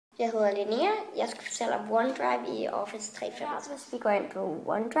Jeg hedder Linnea. Jeg skal fortælle om OneDrive i Office 365. Hvis vi går ind på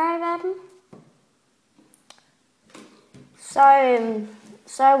OneDrive-appen, så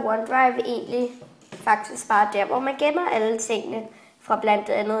er OneDrive egentlig faktisk bare der, hvor man gemmer alle tingene fra blandt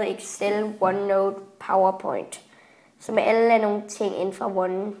andet Excel, OneNote, PowerPoint, som er alle nogle ting inden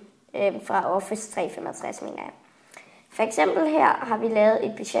fra Office 365, mener jeg. For eksempel her har vi lavet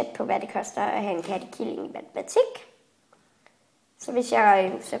et budget på, hvad det koster at have en kattekilling i matematik. Så hvis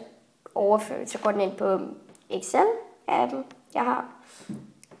jeg så går den ind på Excel-appen, jeg har.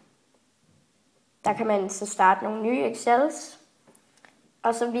 Der kan man så starte nogle nye Excels,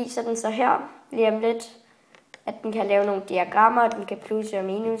 og så viser den så her lige om lidt, at den kan lave nogle diagrammer, og den kan plusse og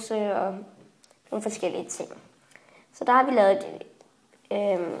minuse og nogle forskellige ting. Så der har vi lavet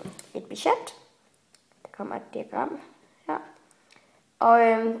et budget. Der kommer et diagram her. Og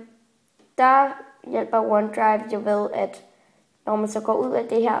der hjælper OneDrive jo ved, at når man så går ud af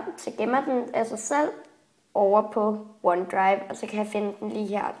det her, så gemmer den af sig selv over på OneDrive, og så kan jeg finde den lige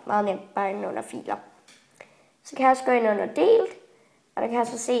her, meget nemt, bare ind under filer. Så kan jeg også gå ind under delt, og der kan jeg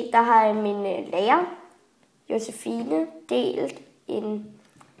så se, der har jeg min lærer, Josefine, delt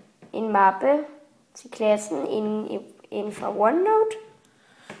en mappe til klassen inden fra OneNote,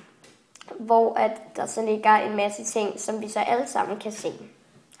 hvor at der så ligger en masse ting, som vi så alle sammen kan se.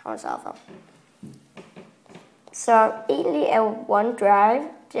 Har for. Så egentlig er OneDrive,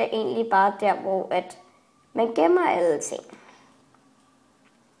 det er egentlig bare der, hvor at man gemmer alle ting.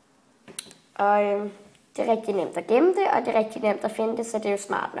 Og det er rigtig nemt at gemme det, og det er rigtig nemt at finde det, så det er jo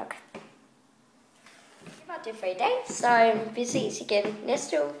smart nok. Det var det for i dag, så vi ses igen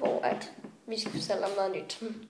næste uge, hvor at vi skal fortælle om noget nyt.